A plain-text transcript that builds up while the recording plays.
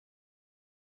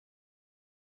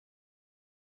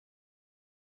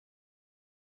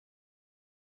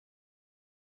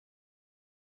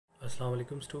Assalamu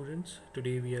alaikum students.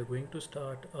 Today we are going to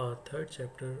start our third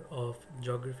chapter of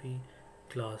Geography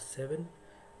class 7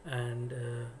 and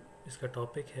इसका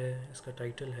topic है, इसका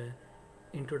title है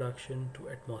Introduction to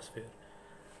Atmosphere।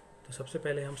 तो सबसे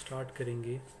पहले हम स्टार्ट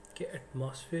करेंगे कि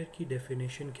एटमॉस्फेयर की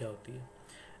डेफिनेशन क्या होती है।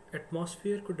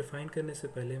 एटमॉस्फेयर को डिफ़ाइन करने से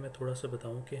पहले मैं थोड़ा सा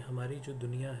बताऊं कि हमारी जो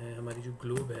दुनिया है, हमारी जो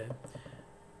ग्लोब है,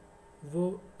 वो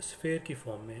स्फेयर की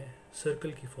फॉर्म में है,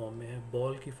 सर्कल की फॉर्म में है,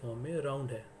 बॉल की फॉर्म में,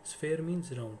 राउंड है। Sphere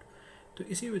means round. तो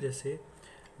इसी वजह से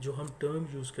जो हम टर्म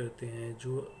यूज़ करते हैं,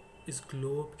 जो इस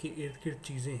ग्लोब के इर्द गिर्द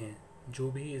चीज़ें हैं, जो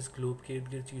भी इस ग्लोब के इर्द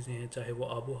गिर्द चीज़ें हैं, चाहे वो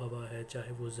आबो हवा है,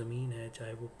 चाहे वो ज़मीन है,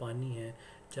 चाहे वो पानी है,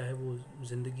 चाहे वो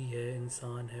ज़िंदगी है,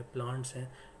 इंसान है, प्लांट्स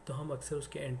हैं, तो हम अक्सर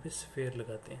उसके एंड पे स्फेयर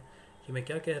लगाते हैं। ये मैं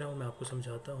क्या कह रहा हूँ, मैं आपको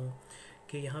समझाता हूँ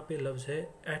कि यहाँ पे लफ्ज़ है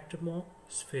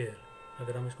एटमॉस्फेयर।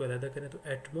 अगर हम इसको अलग करें तो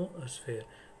एटमो और स्फेयर।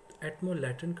 तो एटमो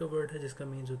लैटिन का वर्ड है जिसका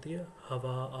मीन्स होती है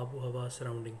हवा, आबो हवा,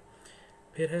 सराउंडिंग।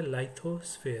 फिर है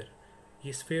लाइथोस्फेयर,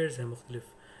 ये स्फेयर्स हैं मुख्तलिफ।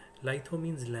 लाइथो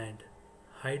means land,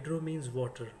 hydro means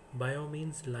water, bio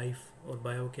means life, और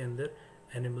बायो के अंदर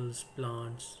एनिमल्स,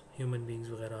 प्लांट्स, ह्यूमन बींग्स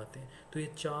वगैरह आते हैं। तो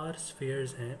ये 4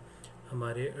 स्फेयर्स हैं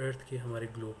हमारे अर्थ के, हमारे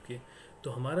ग्लोब के।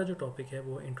 तो हमारा जो टॉपिक है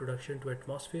वो इंट्रोडक्शन टू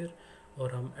एटमॉस्फेयर,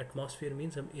 और हम एटमॉस्फेयर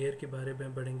मीन्स हम एयर के बारे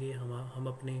में पढ़ेंगे। हम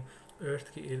अपने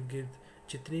अर्थ के इर्द गिर्द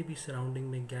जितने भी सराउंडिंग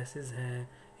में गैसेस हैं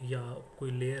या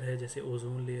कोई लेयर है, जैसे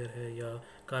ओजोन लेयर है या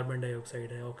कार्बन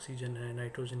डाइऑक्साइड है, ऑक्सीजन है,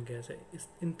 नाइट्रोजन गैस है,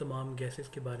 इन तमाम गैसेस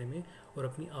के बारे में और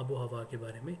अपनी आबो हवा के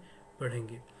बारे में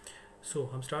पढ़ेंगे। सो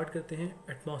हम स्टार्ट करते हैं।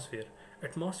 Atmosphere.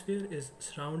 Atmosphere is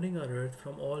surrounding our earth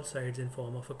from all sides in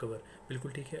form of a cover.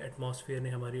 बिल्कुल ठीक है, एटमॉस्फेयर ने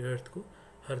हमारी अर्थ को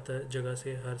हर जगह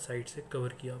से, हर साइड से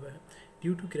कवर किया हुआ है।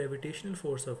 Due to gravitational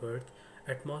force of earth,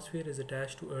 atmosphere is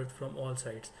attach to earth from all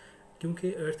sides.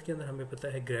 क्योंकि अर्थ के अंदर हमें पता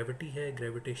है ग्रेविटी है,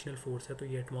 ग्रेविटेशनल फोर्स है, तो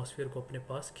ये एटमॉस्फेयर को अपने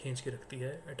पास खींच के रखती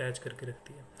है, अटैच करके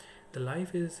रखती है।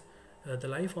 The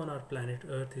life on our planet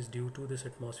earth is due to this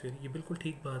atmosphere. ये बिल्कुल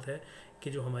ठीक बात है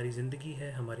कि जो हमारी ज़िंदगी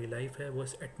है, हमारी लाइफ है, वो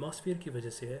इस एटमॉस्फेयर की वजह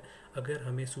से है। अगर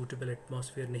हमें सूटेबल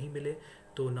एटमॉस्फेयर नहीं मिले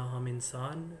तो ना हम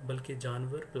इंसान बल्कि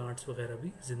जानवर, प्लांट्स वगैरह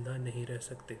भी ज़िंदा नहीं रह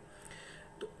सकते।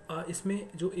 तो इसमें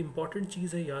जो इम्पॉर्टेंट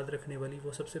चीज़ है याद रखने वाली,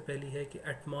 वो सबसे पहली है कि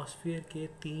एटमॉस्फेयर के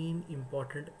 3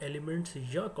 इम्पॉर्टेंट एलिमेंट्स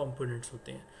या कंपोनेंट्स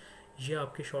होते हैं। ये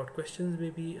आपके शॉर्ट क्वेश्चंस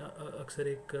में भी अक्सर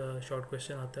एक शॉर्ट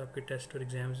क्वेश्चन आता है आपके टेस्ट और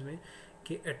एग्जाम्स में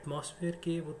कि एटमॉस्फेयर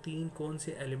के वो 3 कौन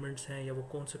से एलिमेंट्स हैं या वो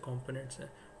कौन से कंपोनेंट्स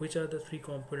हैं। Which are the 3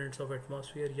 components of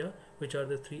atmosphere या which are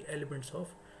the 3 elements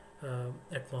of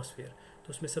atmosphere. तो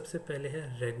उसमें सबसे पहले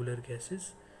है रेगुलर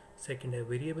गैसेस, सेकेंड है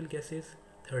वेरिएबल गैसेस,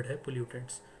 थर्ड है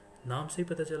पोल्यूटेंट्स। नाम से ही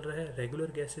पता चल रहा है,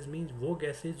 रेगुलर गैसेस मीन्स वो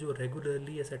गैसेस जो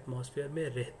रेगुलरली इस एटमॉस्फेयर में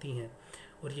रहती हैं।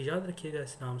 और ये याद रखिएगा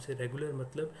इस नाम से, रेगुलर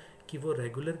मतलब कि वो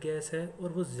रेगुलर गैस है और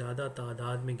वो ज़्यादा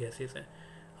तादाद में गैसेस हैं।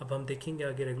 अब हम देखेंगे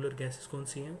आगे रेगुलर गैसेस कौन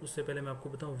सी हैं। उससे पहले मैं आपको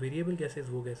बताऊं, वेरिएबल गैसेस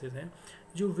वो गैसेस हैं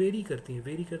जो वेरी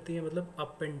करती हैं मतलब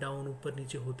अप एंड डाउन, ऊपर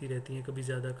नीचे होती रहती हैं, कभी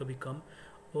ज़्यादा कभी कम।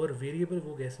 और वेरिएबल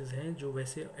वो गैसेस हैं जो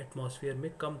वैसे एटमॉस्फेयर में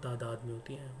कम तादाद में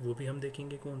होती हैं, वो भी हम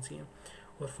देखेंगे कौन सी हैं।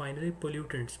 और फाइनली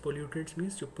पोल्यूटेंट्स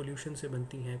मीन्स जो पोल्यूशन से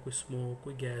बनती हैं, कोई स्मोक,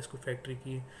 कोई गैस, कोई फैक्ट्री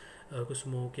की कोई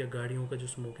स्मोक या गाड़ियों का जो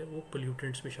स्मोक है, वो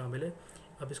पोल्यूटेंट्स में शामिल है।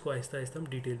 अब इसको आहिस्ता आहिस्ता हम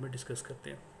डिटेल में डिस्कस करते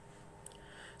हैं।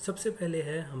 सबसे पहले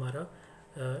है हमारा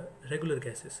रेगुलर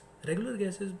गैसेस। रेगुलर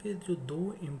गैसेस में जो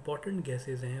 2 इम्पॉर्टेंट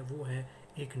गैसेस हैं वो हैं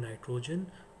एक नाइट्रोजन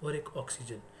और एक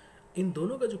ऑक्सीजन। इन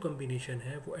दोनों का जो कम्बिनेशन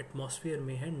है वो एटमॉस्फेयर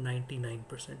में है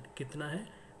 99%। कितना है?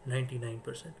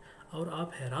 99%। और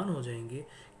आप हैरान हो जाएंगे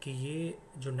कि ये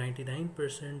जो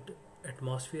 99%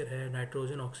 एटमॉस्फेयर है,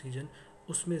 नाइट्रोजन, ऑक्सीजन,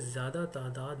 उसमें ज़्यादा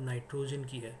तादाद नाइट्रोजन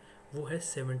की है, वो है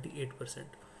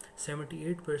 78%।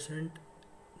 78%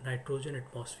 नाइट्रोजन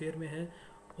एटमॉस्फेयर में है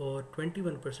और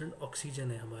 21%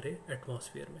 ऑक्सीजन है हमारे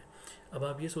एटमॉस्फेयर में। अब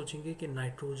आप ये सोचेंगे कि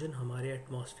नाइट्रोजन हमारे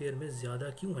एटमॉस्फेयर में ज़्यादा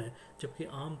क्यों है, जबकि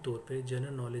आम तौर पे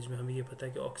जनरल नॉलेज में हमें ये पता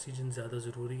है कि ऑक्सीजन ज़्यादा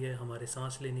ज़रूरी है हमारे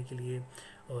सांस लेने के लिए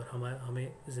और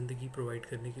हमें ज़िंदगी प्रोवाइड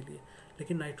करने के लिए।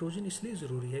 लेकिन नाइट्रोजन इसलिए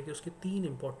ज़रूरी है कि उसके 3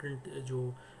 इम्पॉर्टेंट जो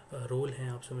रोल हैं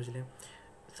आप समझ लें।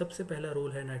 सबसे पहला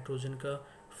रोल है नाइट्रोजन का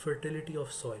फर्टिलिटी ऑफ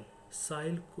सॉइल।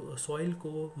 सॉइल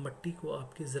को, मट्टी को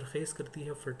आपकी ज़रखेज़ करती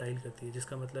है, फर्टाइल करती है,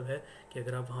 जिसका मतलब है कि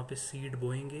अगर आप वहाँ पे सीड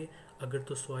बोएंगे, अगर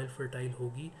तो सॉइल फर्टाइल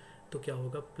होगी तो क्या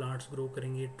होगा, प्लांट्स ग्रो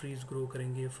करेंगे, ट्रीज़ ग्रो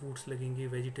करेंगे, फ्रूट्स लगेंगे,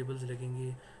 वेजिटेबल्स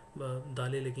लगेंगे,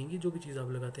 दालें लगेंगी, जो भी चीज़ आप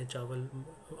लगाते हैं, चावल,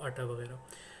 आटा वगैरह।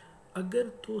 अगर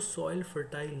तो सॉइल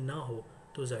फर्टाइल ना हो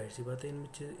तो जाहिर सी बात है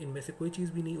इनमें से कोई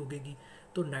चीज़ भी नहीं उगेगी।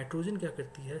 तो नाइट्रोजन क्या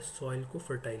करती है, सॉइल को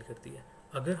फर्टाइल करती है।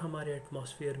 अगर हमारे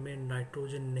एटमॉस्फेयर में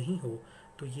नाइट्रोजन नहीं हो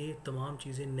तो ये तमाम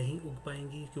चीज़ें नहीं उग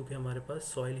पाएंगी, क्योंकि हमारे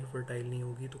पास सॉइल ही फर्टाइल नहीं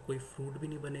होगी, तो कोई फ्रूट भी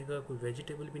नहीं बनेगा, कोई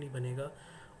वेजिटेबल भी नहीं बनेगा।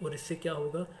 और इससे क्या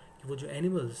होगा कि वो जो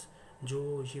एनिमल्स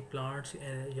जो ये प्लांट्स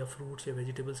या फ्रूट्स या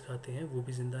वेजिटेबल्स खाते हैं वो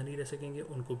भी ज़िंदा नहीं रह सकेंगे,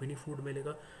 उनको भी नहीं फूड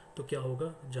मिलेगा। तो क्या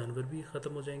होगा, जानवर भी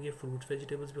ख़त्म हो जाएंगे, फ्रूट्स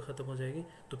वेजिटेबल्स भी ख़त्म हो जाएंगे,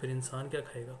 तो फिर इंसान क्या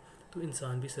खाएगा? तो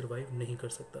इंसान भी सर्वाइव नहीं कर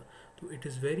सकता। तो it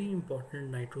is very important,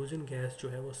 nitrogen gas जो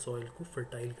है वो सॉइल को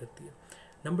फर्टाइल करती है।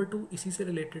 नंबर 2 इसी से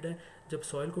रिलेटेड है, जब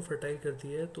सॉइल को फर्टाइल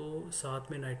करती है तो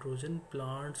साथ में नाइट्रोजन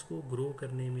प्लांट्स को ग्रो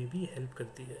करने में भी हेल्प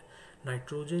करती है।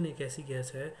 नाइट्रोजन एक ऐसी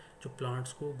गैस है जो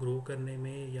प्लांट्स को ग्रो करने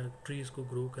में या ट्रीज़ को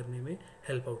ग्रो करने में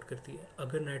हेल्प आउट करती है।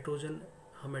 अगर नाइट्रोजन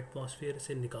हम एटमॉस्फेयर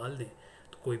से निकाल दें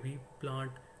तो कोई भी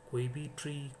प्लांट, कोई भी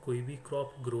ट्री, कोई भी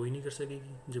क्रॉप ग्रो ही नहीं कर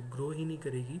सकेगी। जब ग्रो ही नहीं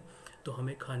करेगी तो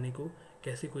हमें खाने को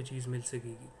कैसे कोई चीज़ मिल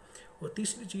सकेगी। और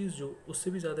तीसरी चीज़ जो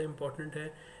उससे भी ज़्यादा इम्पॉर्टेंट है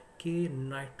कि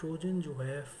नाइट्रोजन जो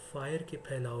है फायर के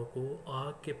फैलाव को,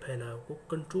 आग के फैलाव को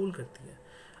कंट्रोल करती है।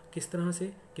 किस तरह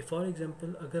से कि फॉर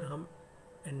एग्जांपल अगर हम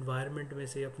एनवायरनमेंट में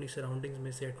से, अपनी सराउंडिंग्स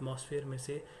में से, एटमॉस्फेयर में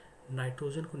से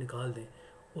नाइट्रोजन को निकाल दें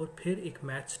और फिर एक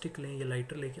मैच स्टिक लें या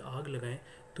लाइटर लेके आग लगाएं,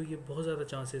 तो ये बहुत ज़्यादा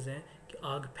चांसेस हैं कि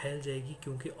आग फैल जाएगी,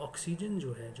 क्योंकि ऑक्सीजन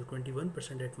जो है जो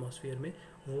 21% एटमॉस्फेयर में,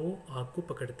 वो आग को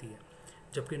पकड़ती है,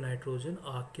 जबकि नाइट्रोजन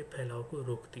आग के फैलाव को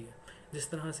रोकती है। जिस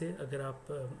तरह से अगर आप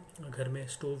घर में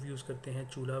स्टोव यूज़ करते हैं,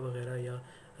 चूल्हा वगैरह या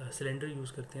सिलेंडर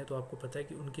यूज़ करते हैं, तो आपको पता है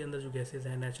कि उनके अंदर जो गैसेज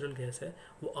हैं, नेचुरल गैस है,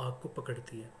 वो आग को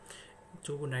पकड़ती है।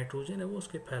 जो वो नाइट्रोजन है वो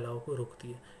उसके फैलाव को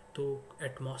रोकती है। तो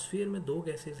एटमॉस्फेयर में दो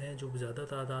गैसेज हैं जो ज़्यादा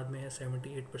तादाद में है,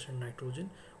 78% नाइट्रोजन,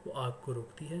 वो आग को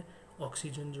रोकती है।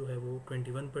 ऑक्सीजन जो है वो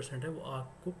 21% है, वो आग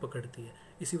को पकड़ती है।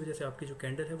 इसी वजह से आपकी जो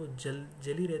कैंडल है वो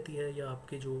जली रहती है, या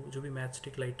आपके जो भी मैच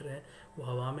स्टिक लाइटर है वो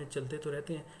हवा में चलते तो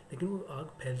रहते हैं, लेकिन वो आग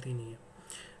फैलती नहीं है।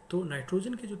 तो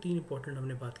नाइट्रोजन के जो 3 इंपॉर्टेंट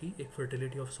हमने बात की, एक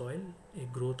फर्टिलिटी ऑफ सॉइल,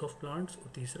 एक ग्रोथ ऑफ प्लांट्स,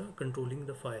 और तीसरा कंट्रोलिंग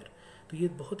द फायर। तो ये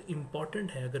बहुत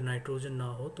इंपॉर्टेंट है, अगर नाइट्रोजन ना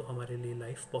हो तो हमारे लिए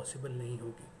लाइफ पॉसिबल नहीं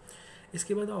होगी।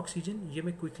 इसके बाद ऑक्सीजन, ये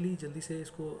मैं क्विकली जल्दी से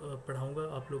इसको पढ़ाऊँगा।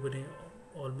 आप लोगों ने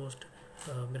ऑलमोस्ट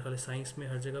मेरे ख्याल साइंस में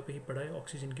हर जगह पे ही पढ़ा है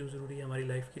ऑक्सीजन क्यों ज़रूरी है हमारी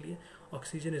लाइफ के लिए।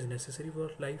 Oxygen is necessary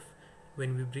for life.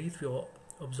 When we breathe we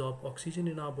absorb oxygen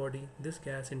in our body. This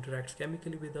gas interacts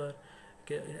chemically with our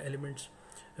elements,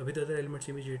 with other elements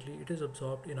immediately. It is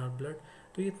absorbed in our blood.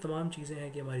 तो ये तमाम चीज़ें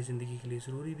हैं कि हमारी ज़िंदगी के लिए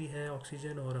ज़रूरी भी है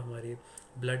ऑक्सीजन, और हमारे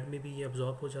ब्लड में भी ये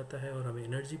अब्जॉर्ब हो जाता है और हमें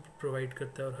एनर्जी प्रोवाइड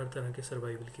करता है, और हर तरह के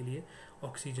सर्वाइवल के लिए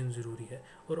ऑक्सीजन ज़रूरी है।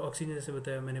 और ऑक्सीजन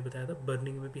जैसे मैंने बताया था,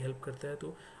 बर्निंग में भी हेल्प करता है।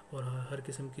 तो और हर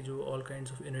किस्म की जो ऑल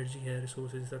काइंड्स ऑफ एनर्जी है,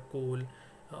 रिसोर्सेज जैसा कोल,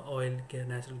 ऑयल,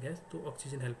 नेचुरल गैस, तो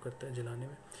ऑक्सीजन हेल्प करता है जलाने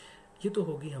में। ये तो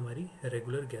होगी हमारी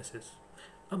रेगुलर गैसेस।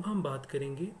 अब हम बात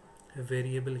करेंगे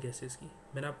वेरिएबल गैसेस की।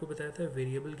 मैंने आपको बताया था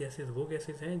वेरिएबल गैसेस वो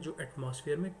गैसेस हैं जो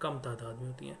एटमॉस्फेयर में कम तादाद में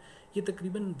होती हैं। ये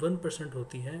तकरीबन 1%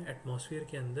 होती हैं एटमॉस्फेयर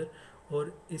के अंदर,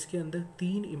 और इसके अंदर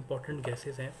 3 इंपॉर्टेंट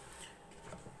गैसेस हैं।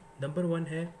 नंबर 1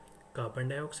 है कार्बन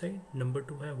डाइऑक्साइड, नंबर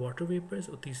 2 है वाटर वेपर्स,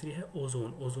 और तीसरी है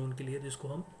ओजोन। ओजोन के लिए जिसको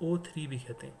हम O3 भी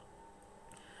कहते हैं।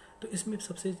 तो इसमें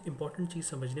सबसे इम्पॉर्टेंट चीज़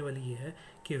समझने वाली ये है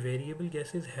कि वेरिएबल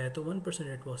गैसेस है तो 1%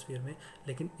 एटमॉस्फेयर में,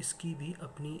 लेकिन इसकी भी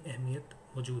अपनी अहमियत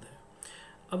मौजूद है।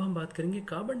 अब हम बात करेंगे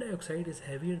carbon dioxide is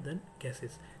heavier than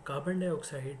gases. Carbon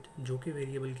dioxide जो कि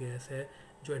वेरिएबल गैस है,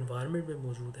 जो एनवायरनमेंट में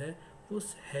मौजूद है, वो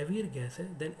हैवियर गैस है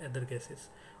देन अदर गैसेस।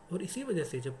 और इसी वजह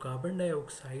से जब कार्बन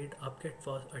डाइऑक्साइड आपके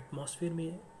एटमॉस्फेयर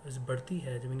में बढ़ती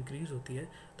है, जब इंक्रीज़ होती है,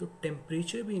 तो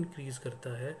टेम्परेचर भी इंक्रीज़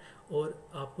करता है, और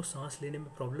आपको सांस लेने में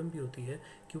प्रॉब्लम भी होती है,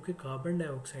 क्योंकि कार्बन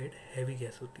डाइऑक्साइड हैवी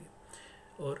गैस होती है।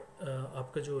 और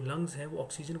आपका जो लंग्स हैं वो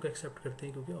ऑक्सीजन को एक्सेप्ट करते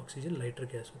हैं, क्योंकि ऑक्सीजन लाइटर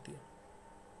गैस होती है।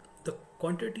 The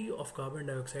quantity of carbon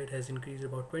dioxide has increased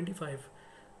about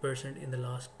 25% in the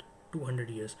last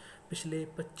 200 years. पिछले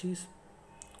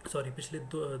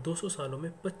 200 सालों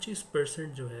में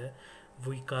 25% जो है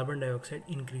वही कार्बन डाइऑक्साइड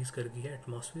इंक्रीज़ कर गई है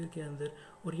एटमॉस्फेयर के अंदर।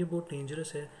 और ये बहुत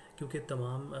डेंजरस है, क्योंकि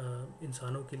तमाम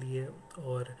इंसानों के लिए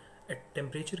और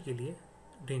टेम्परेचर के लिए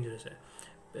डेंजरस है।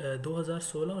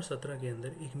 2016 और 17 के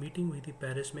अंदर एक मीटिंग हुई थी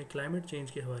पेरिस में क्लाइमेट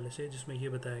चेंज के हवाले से, जिसमें ये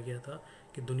बताया गया था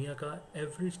कि दुनिया का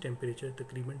एवरेज टेम्परेचर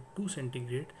तकरीबन 2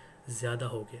 सेंटीग्रेड ज़्यादा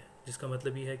हो गया। जिसका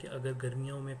मतलब ये है कि अगर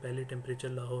गर्मियों में पहले टेम्परेचर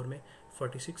लाहौर में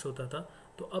 46 होता था,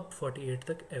 तो अब 48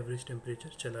 तक एवरेज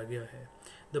टेम्परेचर चला गया है।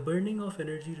 The burning of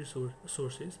energy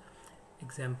sources,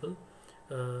 example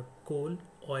coal,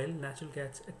 oil, natural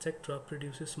gas, etc.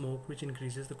 produces smoke which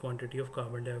increases the quantity of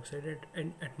carbon dioxide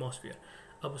in atmosphere.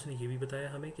 अब उसने ये भी बताया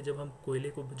हमें कि जब हम कोयले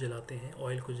को जलाते हैं,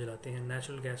 ऑयल को जलाते हैं,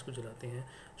 नेचुरल गैस को जलाते हैं,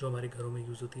 जो हमारे घरों में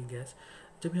यूज़ होती है गैस,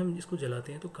 जब हम इसको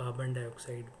जलाते हैं तो कार्बन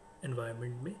डाइऑक्साइड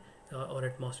एनवायरनमेंट में और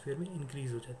एटमॉस्फेयर में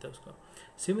इंक्रीज़ हो जाता है उसका।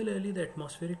 Similarly the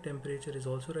atmospheric temperature is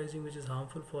also rising which is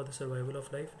harmful for the survival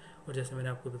of life. और जैसे मैंने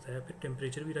आपको बताया, फिर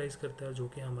टेम्परेचर भी राइज़ करता है, जो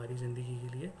कि हमारी ज़िंदगी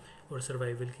के लिए और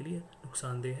सर्वाइवल के लिए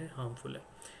नुकसानदेह है, हार्मफुल है।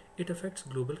 It affects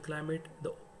global climate,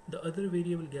 the The other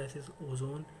variable gas is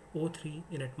ozone, O3.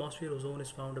 In atmosphere, ozone is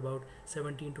found about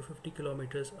 17 to 50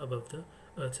 kilometers above the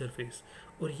earth surface.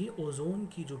 और ये ओजोन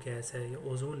की जो गैस है या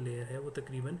ओजोन लेयर है वो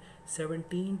तकरीबन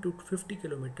 17 टू 50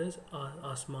 किलोमीटर्स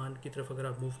आसमान की तरफ अगर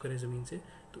आप मूव करें ज़मीन से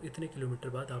तो इतने किलोमीटर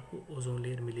बाद आपको ओजोन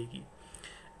लेयर मिलेगी.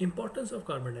 Importance of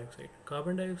carbon dioxide.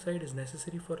 Carbon dioxide is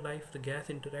necessary for life. The gas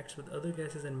interacts with other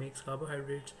gases and makes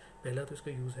carbohydrates. पहला तो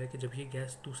इसका यूज़ है कि जब ये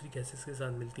गैस दूसरी गैसेस के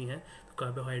साथ मिलती हैं तो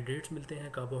कार्बोहाइड्रेट्स मिलते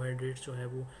हैं. कार्बोहाइड्रेट्स जो है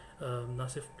वो ना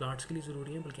सिर्फ प्लांट्स के लिए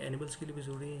ज़रूरी हैं बल्कि एनिमल्स के लिए भी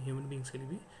ज़रूरी हैं, ह्यूमन बींग्स के लिए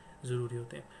भी ज़रूरी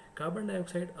होते हैं. Carbon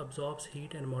dioxide absorbs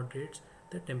heat and moderates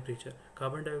the temperature.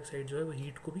 Carbon dioxide जो है वो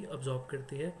हीट को भी अब्जॉर्ब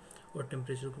करती है और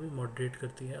टेम्परेचर को भी मॉडरेट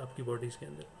करती है आपकी बॉडीज़ के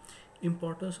अंदर.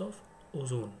 Importance of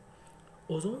ozone.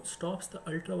 Ozone stops the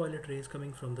ultraviolet rays coming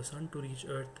from the sun to reach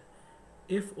Earth.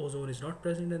 If ozone is not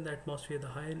present in the atmosphere, the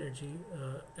high energy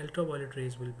ultraviolet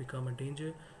rays will become a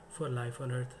danger for life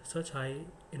on Earth. Such high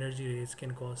energy rays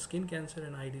can cause skin cancer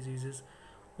and eye diseases.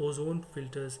 Ozone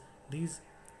filters these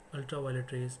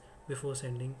ultraviolet rays before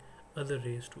sending other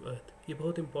rays to Earth. ये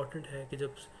बहुत important है कि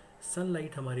जब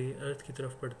sunlight हमारी अर्थ की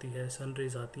तरफ पड़ती है, सन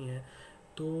रेज आती हैं,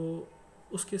 तो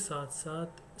उसके साथ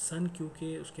साथ सन क्योंकि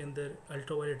उसके अंदर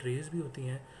अल्ट्रावायलेट रेज भी होती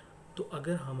हैं, तो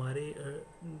अगर हमारे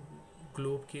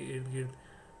ग्लोब के इर्द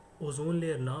गिर्द ओजोन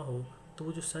लेयर ना हो तो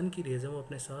वो जो सन की रेज है वो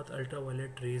अपने साथ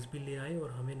अल्ट्रावायलेट रेज भी ले आए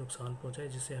और हमें नुकसान पहुंचाए,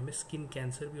 जिससे हमें स्किन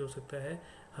कैंसर भी हो सकता है,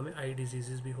 हमें आई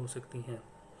डिजीज़ भी हो सकती हैं.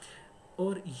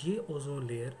 और ये ओजोन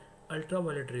लेयर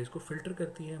अल्ट्रावायलेट रेज को फ़िल्टर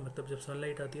करती है. मतलब जब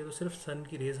सनलाइट आती है तो सिर्फ सन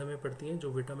की रेज हमें पड़ती हैं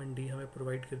जो विटामिन डी हमें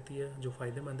प्रोवाइड करती है, जो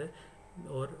फ़ायदेमंद है,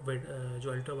 और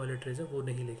जो अल्ट्रावायलेट रेज है वो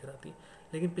नहीं लेकर आती.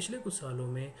 लेकिन पिछले कुछ सालों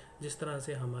में जिस तरह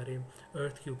से हमारे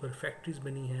अर्थ के ऊपर फैक्ट्रीज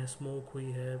बनी हैं, स्मोक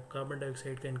हुई है, कार्बन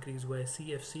डाइऑक्साइड का इंक्रीज़ हुआ है,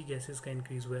 CFC गैसेस का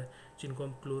इंक्रीज़ हुआ है जिनको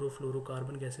हम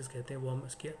क्लोरोफ्लोरोकार्बन गैसेस कहते हैं, वो हम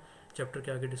इसके चैप्टर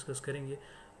के आगे डिस्कस करेंगे.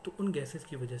 तो उन गैसेस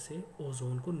की वजह से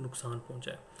ओजोन को नुकसान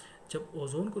पहुंचा है. जब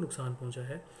ओजोन को नुकसान पहुंचा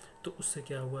है तो उससे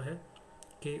क्या हुआ है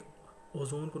कि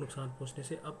ओजोन को नुकसान पहुंचने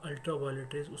से अब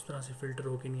अल्ट्रावायलेट रेज उस तरह से फ़िल्टर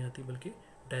होकर नहीं आती बल्कि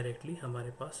डायरेक्टली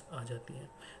हमारे पास आ जाती हैं.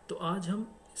 तो आज हम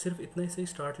सिर्फ इतना से ही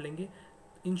स्टार्ट लेंगे.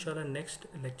 इंशाल्लाह नेक्स्ट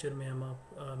लेक्चर में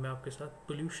मैं आपके साथ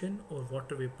पोल्यूशन और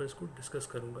वाटर वेपर्स को डिस्कस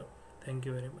करूँगा. Thank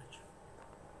you very much.